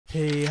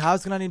Hey,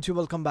 how's it going on YouTube?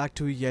 Welcome back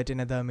to yet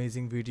another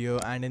amazing video,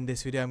 and in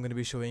this video I'm going to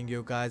be showing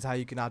you guys how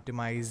you can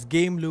optimize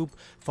Gameloop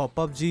for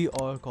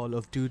PUBG or Call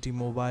of Duty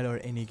Mobile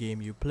or any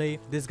game you play.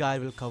 This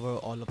guide will cover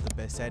all of the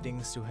best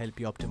settings to help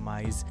you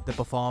optimize the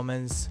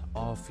performance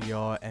of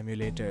your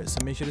emulator.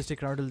 So make sure to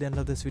stick around till the end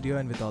of this video,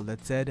 and with all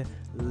that said,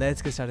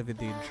 let's get started with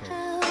the intro.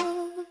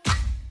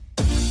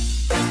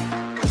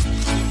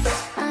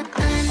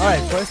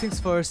 Alright, first things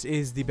first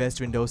is the best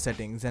Windows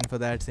settings, and for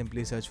that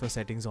simply search for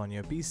settings on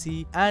your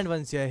PC, and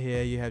once you're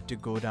here you have to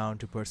go down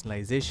to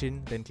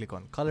personalization, then click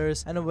on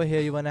colors, and over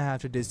here you wanna have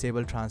to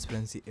disable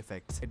transparency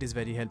effects. It is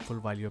very helpful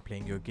while you're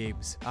playing your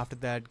games. After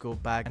that, go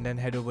back and then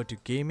head over to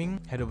gaming,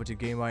 head over to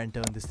game bar and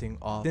turn this thing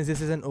off. Since this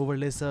is an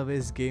overlay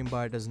service, game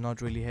bar does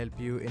not really help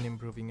you in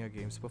improving your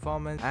game's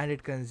performance, and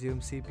it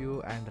consumes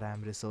CPU and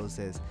RAM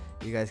resources.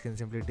 You guys can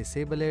simply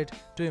disable it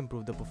to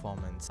improve the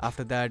performance.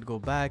 After that, go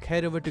back,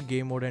 head over to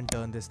game mode and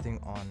turn this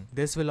thing on.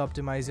 This will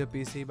optimize your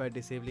PC by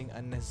disabling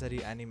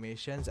unnecessary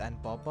animations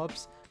and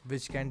pop-ups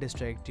which can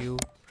distract you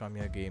from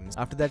your games.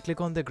 After that,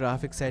 click on the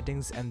graphic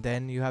settings, and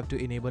then you have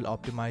to enable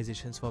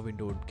optimizations for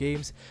windowed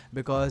games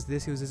because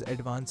this uses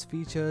advanced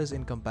features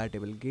in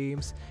compatible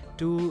games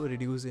to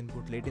reduce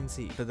input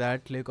latency. After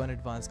that, click on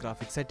advanced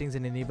graphic settings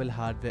and enable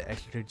hardware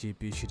accelerated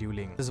GPU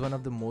scheduling. This is one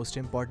of the most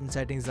important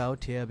settings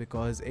out here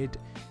because it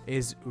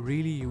is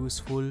really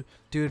useful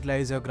to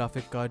utilize your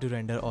graphic card to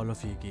render all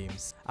of your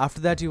games. After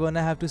that, you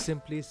wanna have to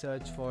simply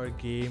search for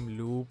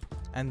Gameloop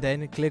and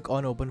then click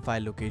on open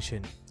file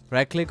location.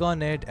 Right click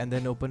on it and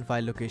then open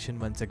file location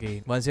once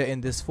again. Once you're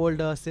in this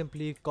folder,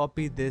 simply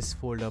copy this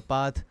folder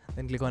path,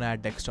 then click on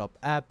add desktop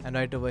app, and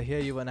right over here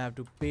you wanna have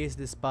to paste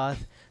this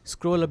path,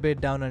 scroll a bit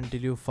down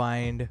until you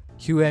find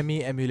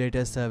QME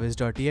emulator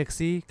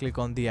service.exe, click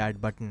on the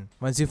add button.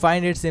 Once you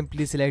find it,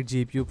 simply select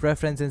GPU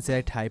preference and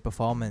select high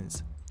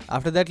performance.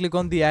 After that, click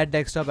on the add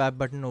desktop app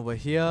button over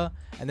here,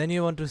 and then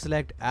you want to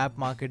select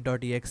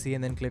appmarket.exe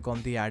and then click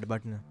on the add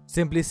button.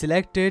 Simply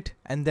select it,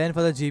 and then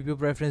for the GPU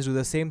preference do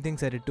the same thing,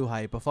 set it to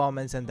high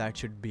performance, and that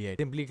should be it.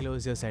 Simply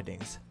close your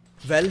settings.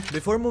 Well,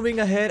 before moving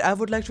ahead, I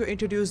would like to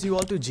introduce you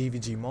all to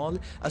GVG Mall,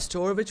 a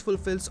store which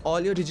fulfills all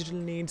your digital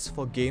needs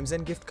for games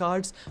and gift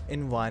cards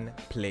in one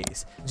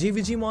place.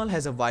 GVG Mall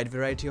has a wide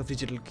variety of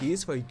digital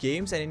keys for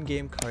games and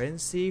in-game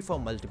currency for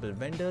multiple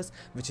vendors,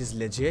 which is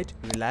legit,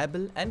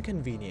 reliable and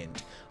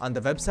convenient. On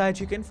the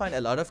website, you can find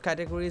a lot of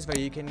categories where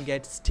you can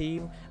get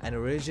Steam and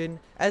Origin,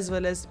 as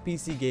well as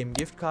PC game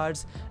gift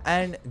cards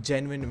and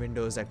genuine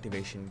Windows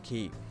activation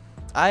key.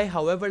 I,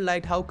 however,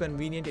 liked how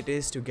convenient it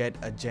is to get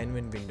a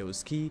genuine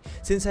Windows key,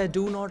 since I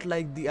do not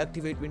like the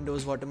activate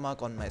Windows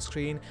watermark on my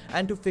screen,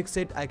 and to fix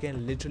it I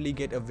can literally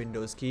get a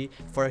Windows key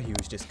for a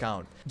huge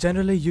discount.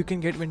 Generally you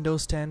can get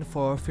Windows 10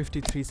 for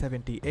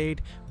 $53.78,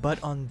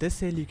 but on this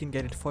sale you can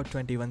get it for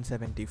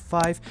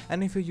 $21.75,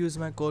 and if you use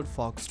my code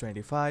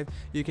FOX25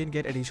 you can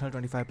get additional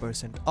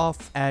 25%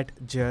 off at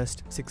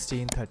just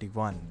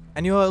 $16.31.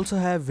 And you also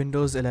have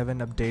Windows 11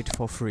 update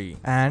for free,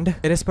 and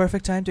it is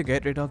perfect time to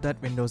get rid of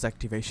that Windows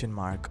activation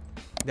mark.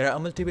 There are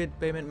multiple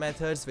payment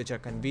methods which are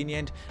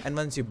convenient, and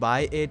once you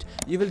buy it,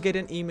 you will get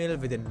an email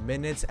within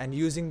minutes, and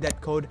using that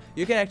code,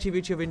 you can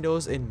activate your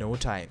Windows in no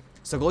time.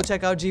 So go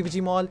check out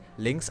GVG Mall,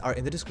 links are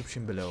in the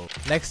description below.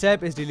 Next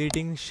step is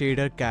deleting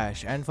shader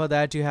cache, and for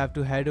that you have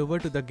to head over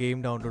to the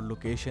game download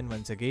location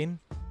once again.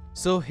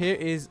 So here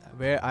is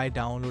where I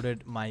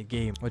downloaded my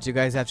game. What you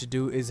guys have to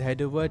do is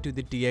head over to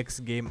the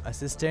TX Game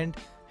Assistant,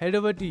 head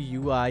over to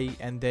UI,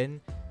 and then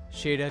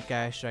shader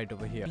cache right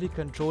over here. Simply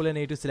Ctrl and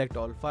A to select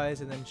all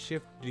files, and then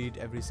Shift delete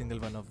every single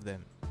one of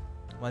them.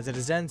 Once it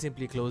is done,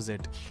 simply close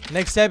it.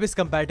 Next step is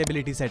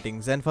compatibility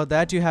settings, and for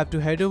that you have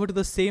to head over to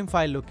the same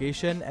file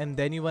location, and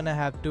then you wanna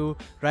have to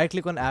right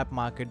click on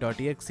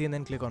appmarket.exe and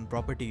then click on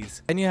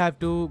properties. Then you have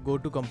to go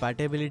to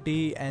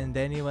compatibility, and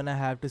then you wanna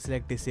have to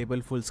select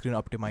disable full screen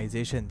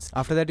optimizations.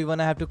 After that, you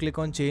wanna have to click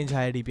on change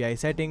high DPI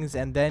settings,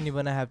 and then you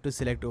wanna have to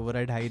select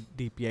override high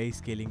DPI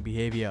scaling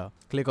behavior.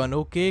 Click on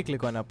OK,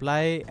 click on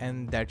apply,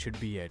 and that should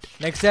be it.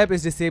 Next step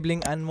is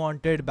disabling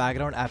unwanted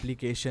background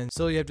applications.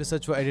 So you have to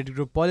search for edit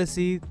group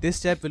policy. This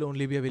step will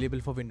only be available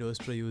for Windows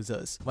Pro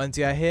users. Once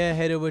you are here,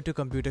 head over to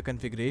computer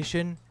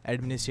configuration,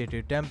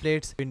 administrative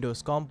templates,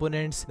 Windows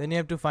components, then you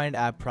have to find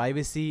app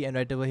privacy, and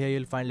right over here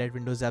you'll find let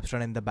Windows apps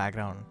run in the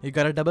background. You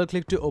gotta double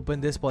click to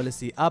open this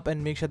policy up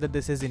and make sure that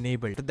this is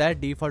enabled. So that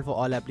default for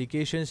all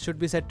applications should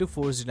be set to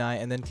force deny,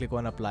 and then click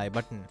on apply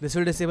button. This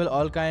will disable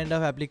all kind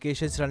of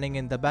applications running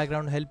in the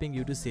background, helping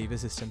you to save your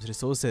system's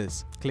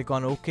resources. Click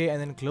on OK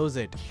and then close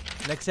it.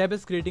 Next step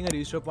is creating a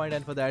restore point,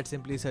 and for that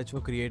simply search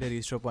for create a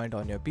restore point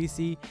on your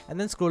PC, and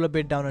then scroll a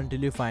bit down until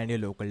you find your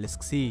local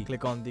disk C.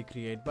 Click on the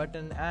create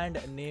button and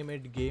name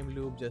it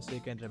Gameloop just so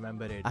you can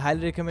remember it. I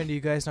highly recommend you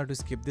guys not to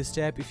skip this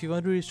step if you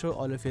want to restore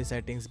all of your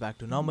settings back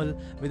to normal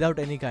without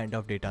any kind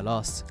of data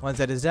loss. Once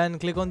that is done,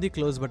 click on the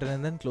close button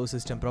and then close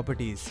system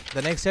properties.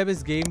 The next step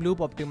is Gameloop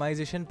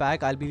Optimization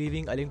pack. I'll be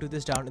leaving a link to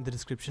this down in the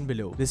description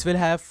below. This will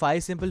have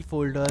 5 simple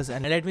folders,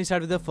 and let me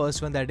start with the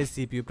first one, that is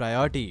CPU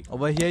priority.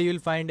 Over here you'll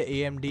find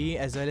AMD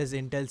as well as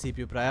Intel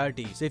CPU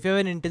priority. So if you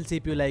have an Intel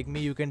CPU like me,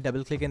 you can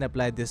double click and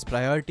apply this GeForce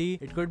priority.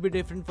 It could be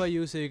different for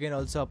you, so you can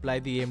also apply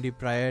the AMD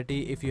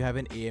priority if you have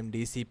an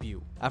AMD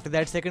CPU. After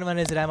that, second one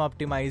is RAM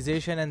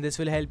optimization, and this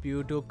will help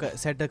you to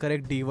set the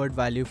correct DWORD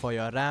value for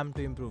your RAM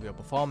to improve your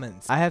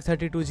performance. I have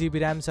 32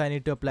 GB RAM, so I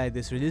need to apply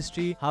this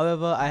registry.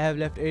 However, I have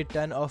left a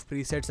ton of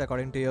presets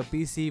according to your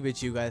PC,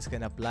 which you guys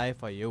can apply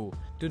for you.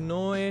 To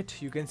know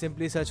it, you can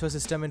simply search for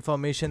system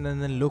information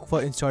and then look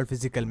for installed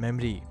physical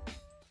memory.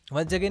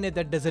 Once again, if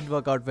that doesn't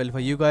work out well for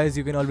you guys,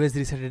 you can always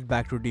reset it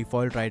back to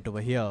default right over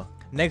here.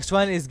 Next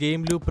one is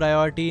Gameloop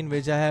priority, in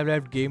which I have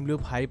left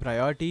Gameloop high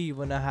priority. You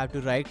wanna have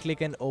to right click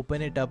and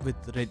open it up with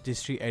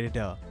registry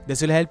editor.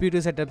 This will help you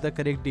to set up the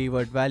correct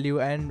DWORD value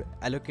and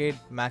allocate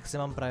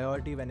maximum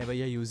priority whenever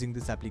you're using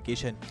this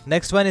application.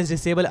 Next one is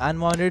disable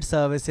unwanted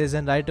services,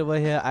 and right over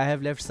here I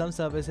have left some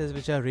services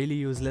which are really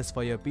useless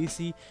for your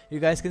PC. You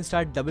guys can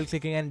start double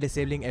clicking and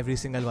disabling every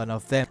single one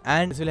of them,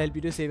 and this will help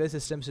you to save your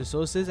system's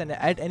resources, and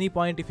at any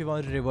point if you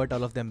want to revert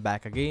all of them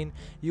back again,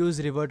 use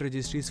revert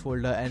registries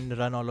folder and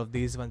run all of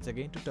these once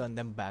again to turn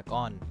them back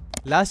on.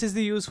 Last is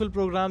the useful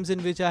programs,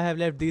 in which I have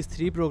left these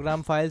 3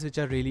 program files which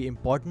are really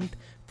important.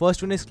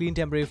 First one is clean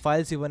temporary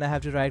files. You wanna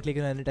have to right click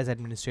and run it as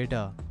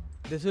administrator.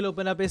 This will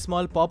open up a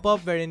small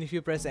pop-up wherein if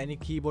you press any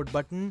keyboard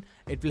button,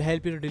 it will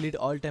help you to delete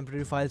all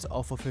temporary files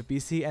off of your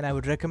PC, and I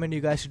would recommend you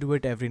guys to do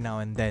it every now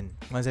and then.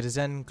 Once it is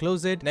done,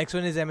 close it. Next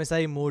one is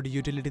MSI mode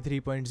utility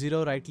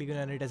 3.0. Right click and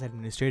run it as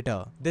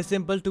administrator. This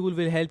simple tool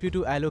will help you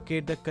to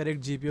allocate the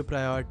correct GPU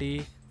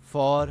priority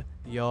for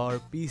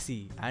your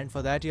PC, and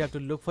for that you have to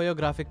look for your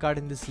graphic card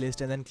in this list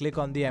and then click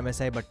on the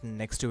MSI button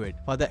next to it.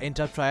 For the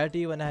interrupt priority,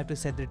 you wanna have to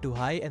set it to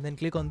high and then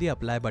click on the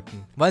apply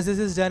button. Once this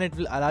is done, it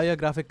will allow your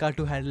graphic card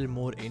to handle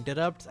more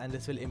interrupts, and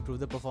this will improve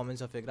the performance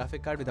of your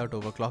graphic card without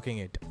overclocking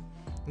it.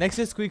 Next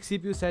is quick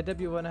CPU setup.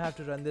 You wanna have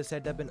to run this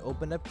setup and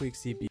open up quick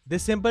CPU.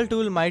 This simple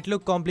tool might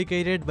look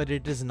complicated, but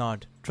it is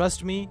not.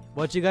 Trust me,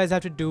 what you guys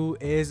have to do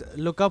is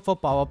look up for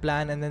power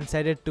plan and then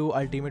set it to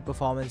ultimate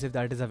performance if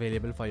that is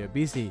available for your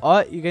PC.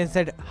 Or you can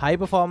set high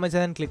performance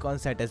and then click on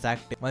set as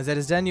active. Once that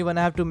is done, you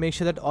wanna have to make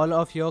sure that all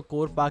of your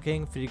core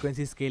parking,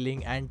 frequency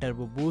scaling and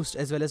turbo boost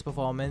as well as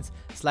performance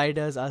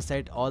sliders are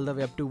set all the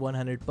way up to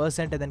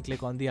 100%, and then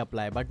click on the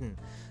apply button.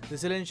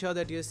 This will ensure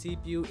that your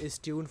CPU is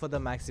tuned for the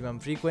maximum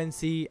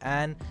frequency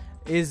and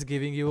is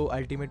giving you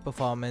ultimate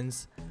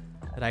performance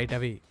right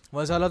away.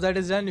 Once all of that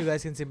is done, you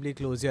guys can simply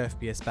close your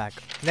FPS pack.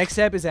 Next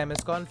step is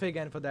MSConfig,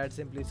 and for that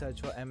simply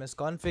search for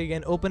MSConfig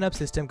and open up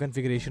system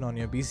configuration on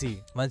your PC.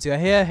 Once you are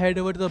here, head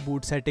over to the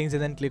boot settings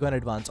and then click on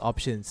advanced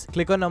options.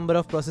 Click on number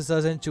of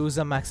processors and choose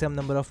the maximum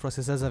number of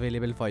processors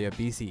available for your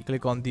PC.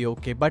 Click on the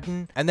OK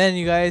button, and then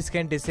you guys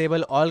can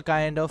disable all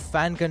kind of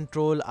fan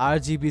control,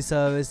 RGB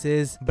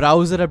services,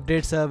 browser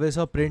update service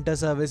or printer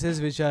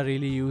services which are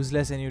really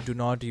useless and you do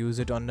not use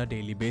it on a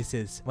daily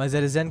basis. Once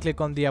that is done,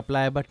 click on the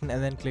apply button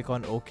and then click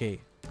on OK.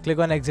 Click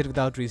on exit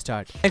without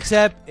restart. Next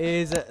step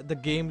is the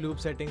Gameloop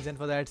settings, and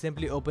for that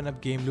simply open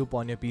up Gameloop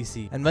on your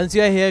PC. And once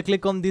you are here,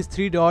 click on these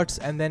 3 dots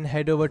and then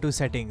head over to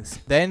settings.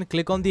 Then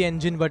click on the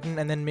engine button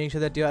and then make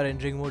sure that your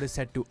rendering mode is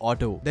set to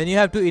auto. Then you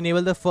have to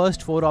enable the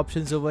first 4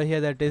 options over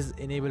here, that is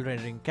enable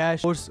rendering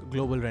cache, force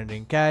global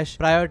rendering cache,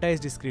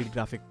 prioritize discrete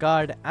graphic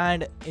card,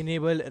 and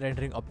enable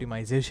rendering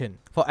optimization.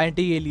 For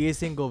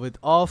anti-aliasing, go with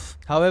off.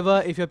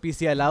 However, if your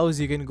PC allows,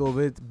 you can go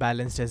with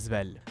balanced as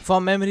well. For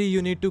memory,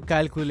 you need to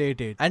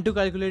calculate it, and to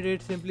calculate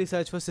it, simply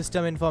search for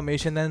system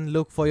information and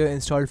look for your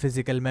installed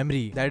physical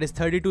memory. That is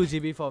 32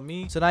 GB for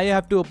me. So now you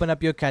have to open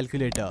up your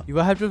calculator. You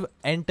will have to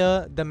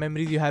enter the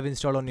memory you have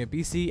installed on your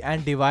PC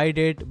and divide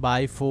it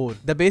by 4.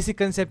 The basic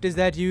concept is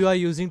that you are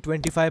using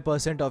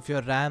 25% of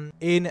your RAM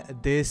in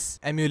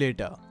this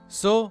emulator.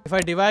 So if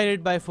I divide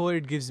it by 4,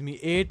 it gives me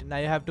 8. Now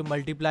you have to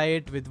multiply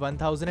it with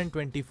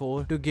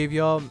 1024 to give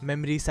your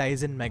memory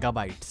size in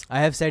megabytes. I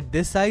have set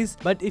this size,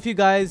 but if you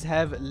guys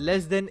have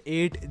less than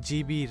 8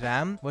 GB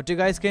RAM, what you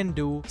guys can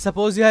do,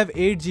 suppose you have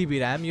 8 GB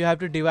RAM, you have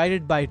to divide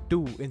it by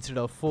 2 instead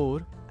of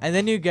 4. And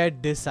then you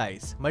get this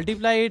size.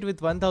 Multiply it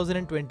with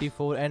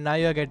 1024 and now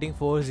you are getting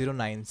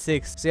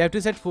 4096. So you have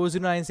to set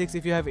 4096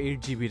 if you have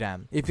 8 GB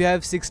RAM. If you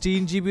have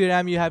 16 GB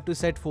RAM, you have to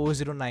set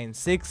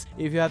 4096.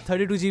 If you have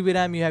 32 GB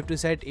RAM, you have to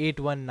set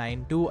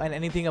 8192, and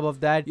anything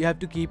above that, you have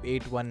to keep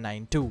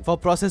 8192. For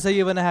processor,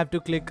 you're gonna have to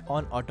click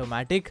on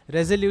automatic.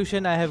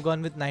 Resolution, I have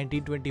gone with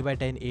 1920 by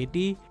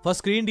 1080. For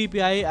screen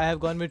DPI, I have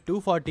gone with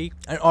 240,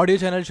 and audio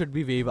channel should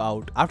be wave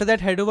out. After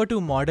that, head over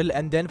to model,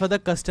 and then for the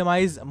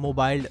customize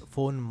mobile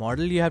phone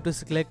model, you have to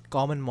select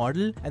common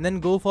model and then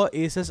go for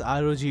Asus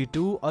ROG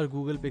 2 or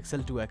Google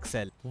Pixel 2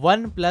 XL.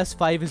 OnePlus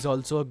 5 is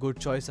also a good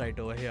choice right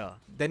over here.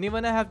 Then you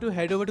wanna have to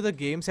head over to the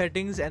game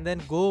settings and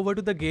then go over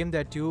to the game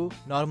that you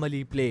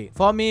normally play.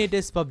 For me, it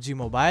is PUBG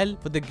Mobile.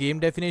 For the game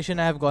definition,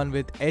 I have gone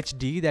with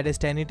HD, that is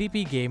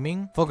 1080p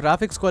gaming. For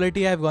graphics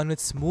quality, I have gone with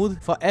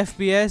smooth. For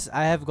FPS,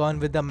 I have gone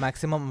with the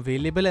maximum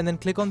available, and then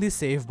click on the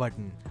save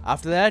button.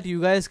 After that,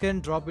 you guys can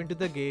drop into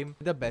the game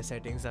with the best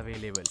settings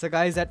available. So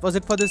guys, that was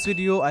it for this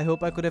video. I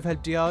hope I could have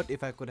helped you out.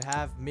 If I could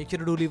have, make sure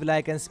to do leave a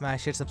like and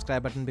smash that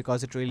subscribe button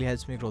because it really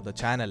helps me grow the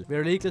channel.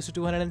 We're really close to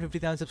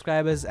 250,000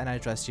 subscribers and I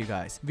trust you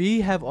guys.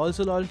 We have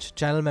also launched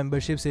channel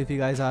membership, so if you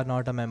guys are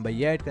not a member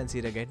yet,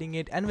 consider getting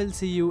it, and we'll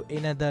see you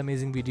in another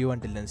amazing video.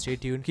 Until then, stay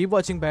tuned, keep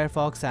watching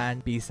BareFox,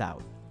 and peace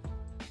out.